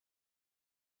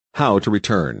How to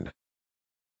return.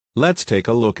 Let's take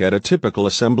a look at a typical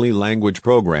assembly language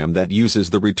program that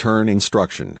uses the return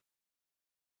instruction.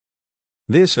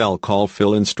 This lcall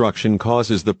fill instruction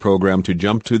causes the program to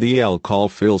jump to the lcall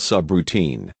fill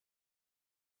subroutine.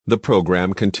 The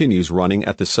program continues running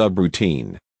at the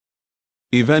subroutine.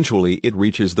 Eventually it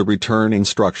reaches the return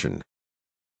instruction.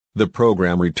 The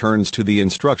program returns to the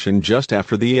instruction just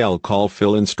after the lcall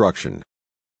fill instruction.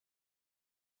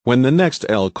 When the next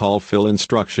lcall fill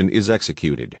instruction is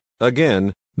executed,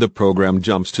 again, the program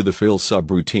jumps to the fill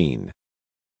subroutine.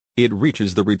 It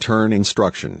reaches the return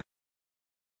instruction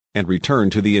and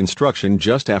return to the instruction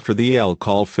just after the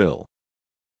lcall fill.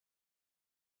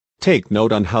 Take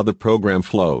note on how the program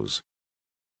flows.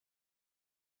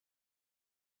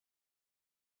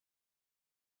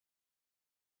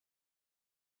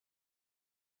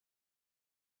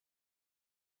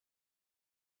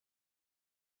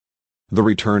 The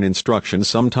return instructions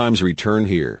sometimes return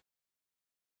here,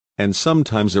 and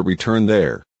sometimes it return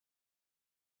there.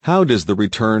 How does the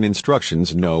return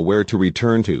instructions know where to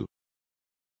return to?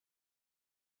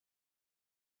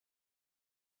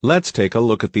 Let's take a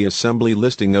look at the assembly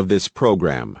listing of this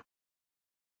program.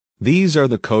 These are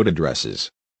the code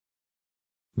addresses.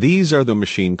 These are the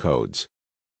machine codes.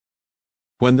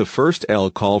 When the first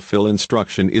lcall fill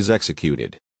instruction is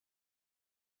executed,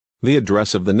 the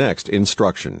address of the next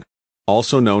instruction,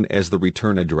 also known as the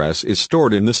return address, is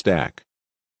stored in the stack.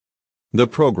 The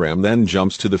program then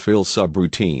jumps to the fill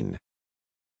subroutine.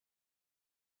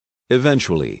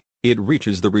 Eventually, it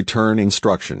reaches the return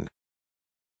instruction.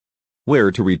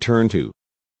 Where to return to?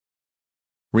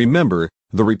 Remember,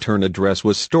 the return address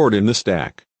was stored in the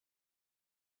stack.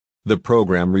 The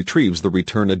program retrieves the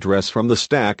return address from the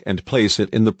stack and places it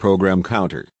in the program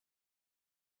counter.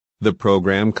 The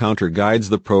program counter guides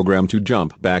the program to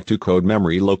jump back to code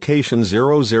memory location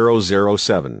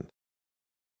 0007.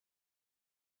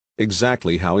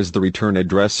 Exactly how is the return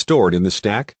address stored in the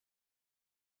stack?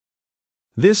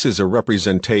 This is a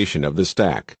representation of the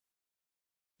stack.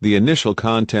 The initial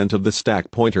content of the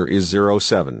stack pointer is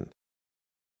 07.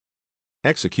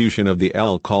 Execution of the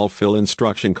lcall fill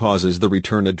instruction causes the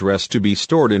return address to be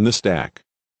stored in the stack.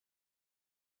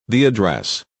 The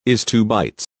address is 2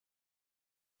 bytes.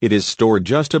 It is stored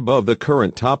just above the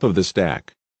current top of the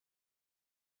stack.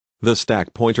 The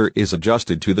stack pointer is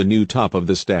adjusted to the new top of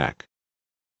the stack.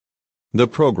 The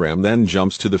program then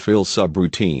jumps to the fill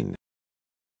subroutine.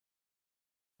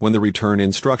 When the return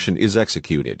instruction is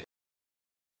executed,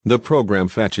 the program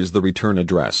fetches the return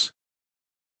address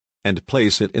and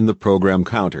places it in the program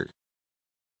counter.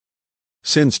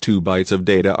 Since 2 bytes of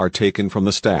data are taken from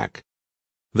the stack,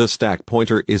 the stack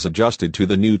pointer is adjusted to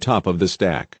the new top of the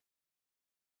stack.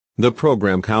 The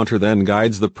program counter then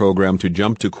guides the program to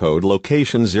jump to code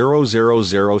location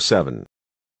 0007.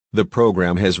 The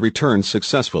program has returned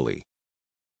successfully.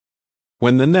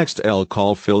 When the next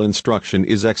lcall fill instruction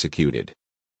is executed,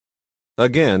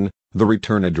 again, the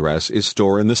return address is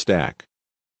stored in the stack.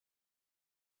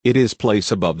 It is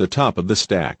placed above the top of the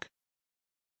stack.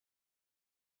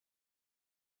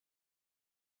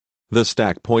 The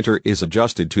stack pointer is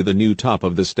adjusted to the new top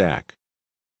of the stack.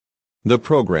 The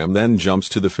program then jumps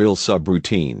to the fill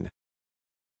subroutine.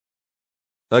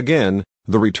 Again,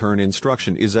 the return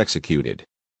instruction is executed.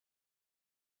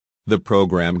 The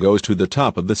program goes to the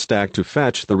top of the stack to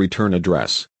fetch the return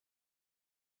address.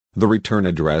 The return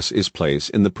address is placed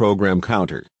in the program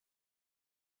counter.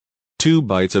 2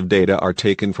 bytes of data are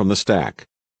taken from the stack.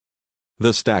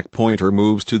 The stack pointer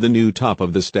moves to the new top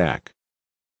of the stack.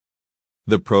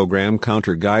 The program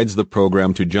counter guides the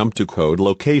program to jump to code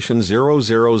location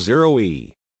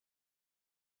 000E.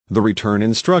 The return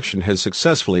instruction has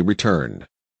successfully returned.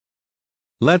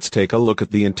 Let's take a look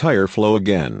at the entire flow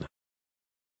again.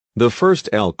 The first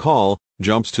lcall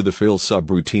jumps to the fill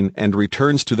subroutine and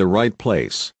returns to the right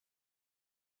place.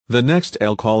 The next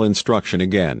lcall instruction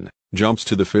again jumps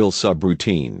to the fill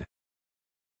subroutine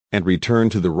and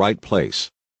return to the right place.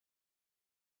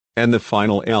 And the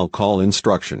final lcall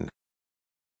instruction.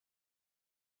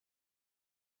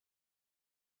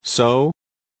 So,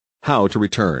 how to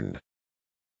return?